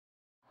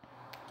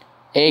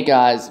Hey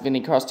guys, Vinnie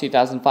Cross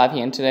 2005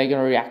 here, and today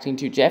we're reacting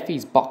to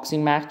Jeffy's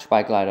boxing match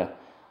by Glider.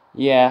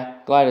 Yeah,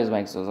 Gliders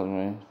makes us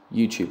on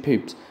YouTube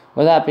poops.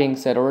 With that being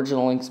said,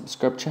 original link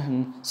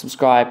subscription,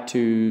 subscribe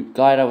to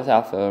Glider.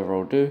 Without further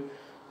ado,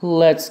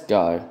 let's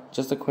go.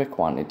 Just a quick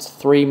one, it's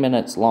 3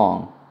 minutes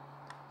long.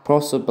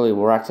 Possibly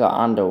we're actually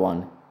under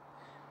one.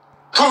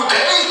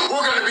 Today,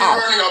 we're going to be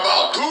learning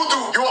about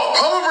doo-doo. You are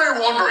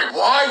probably wondering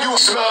why you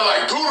smell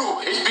like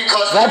doo-doo. It's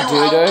because you have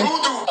doo-doo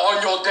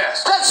on your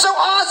desk. That's so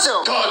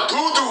awesome. The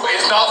doo-doo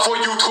is not for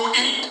you to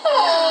eat.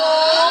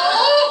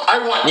 I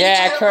want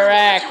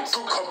correct. you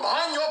to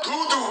combine your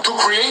doo-doo to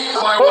create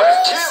my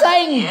wife Kim.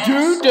 Saying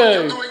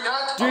doo-doo.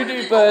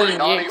 Doo-doo burn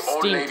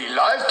extinct.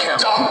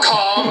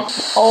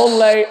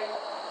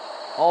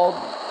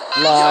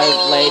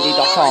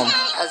 Oldlivelady.com.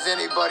 Has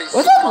anybody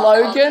What's that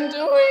Logan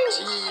doing?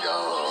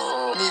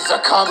 Tito needs to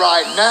come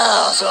right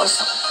now.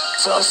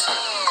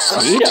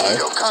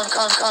 Tito? Come.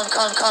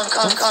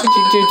 What did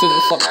you do to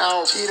the song?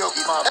 Now, Tito,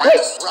 my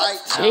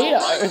right Tito?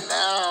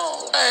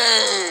 now.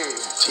 Hey,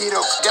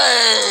 Tito,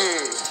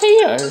 hey.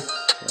 Tito?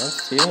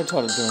 Yes, Tito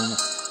tried to do it.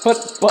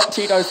 But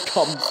Tito's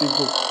cum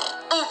simple.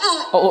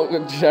 Oh, look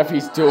what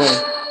Jeffy's doing.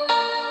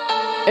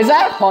 Is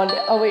that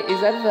Honda? Oh wait,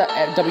 is that the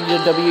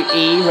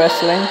WWE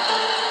wrestling?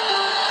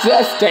 Is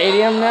that a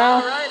stadium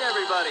now? Alright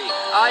everybody,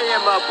 I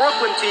am a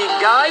Brooklyn team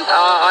guy.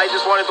 I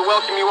just wanted to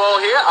welcome you all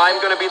here. I'm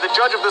going to be the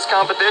judge of this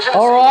competition.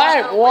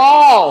 Alright,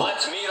 wow!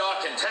 Let's meet our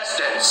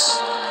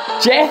contestants.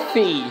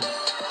 Jeffy!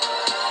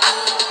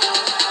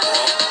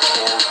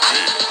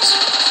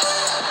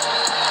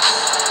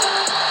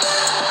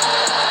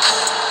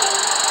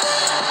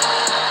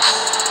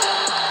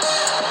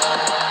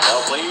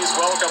 Now please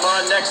welcome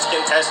our next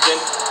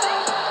contestant.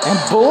 And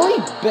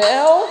Bully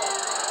Bell?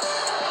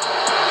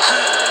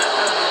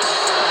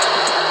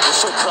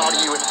 So proud of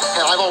you,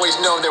 and I've always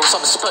known there was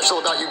something special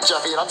about you,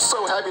 Jeffy, and I'm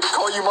so happy to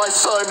call you my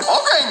son.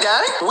 Okay,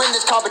 Daddy. Win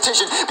this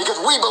competition because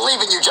we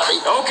believe in you,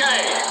 Jeffy. Okay,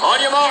 on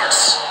your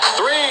marks.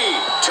 3,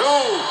 2, 1.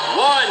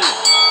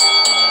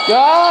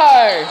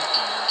 Go!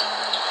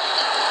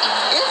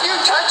 If you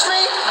touch me,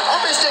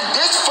 I'm gonna stick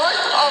this foot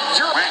up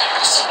your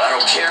ass. I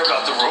don't care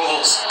about the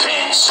rules.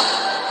 Pinch.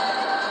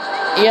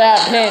 Yeah,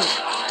 pinch.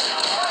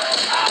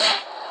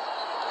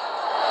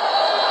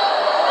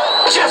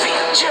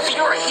 Jeffy,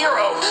 you're a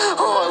hero.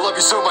 Oh, I love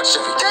you so much,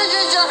 Jeffy. This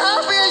is the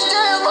happiest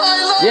day of my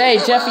life. Yay,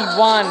 Jeffy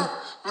won.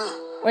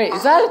 Wait,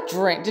 is that a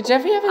drink? Did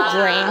Jeffy have a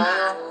dream?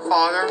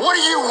 Father. What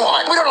do you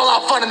want? We don't allow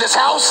fun in this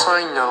house.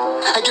 I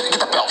know. Hey, get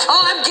the belt.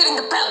 Oh, I'm getting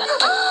the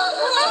belt.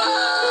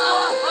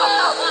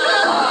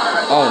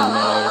 Oh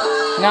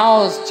no.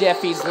 Now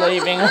Jeffy's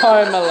leaving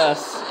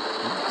homeless.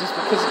 Just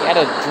because he had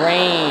a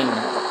dream.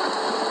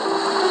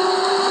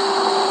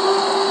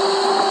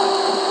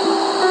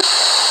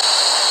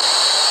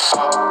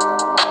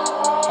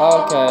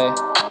 Okay.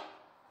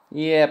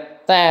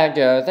 Yep, there you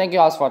go. Thank you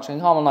guys for watching.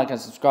 Comment, like, and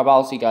subscribe.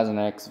 I'll see you guys in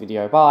the next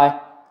video. Bye.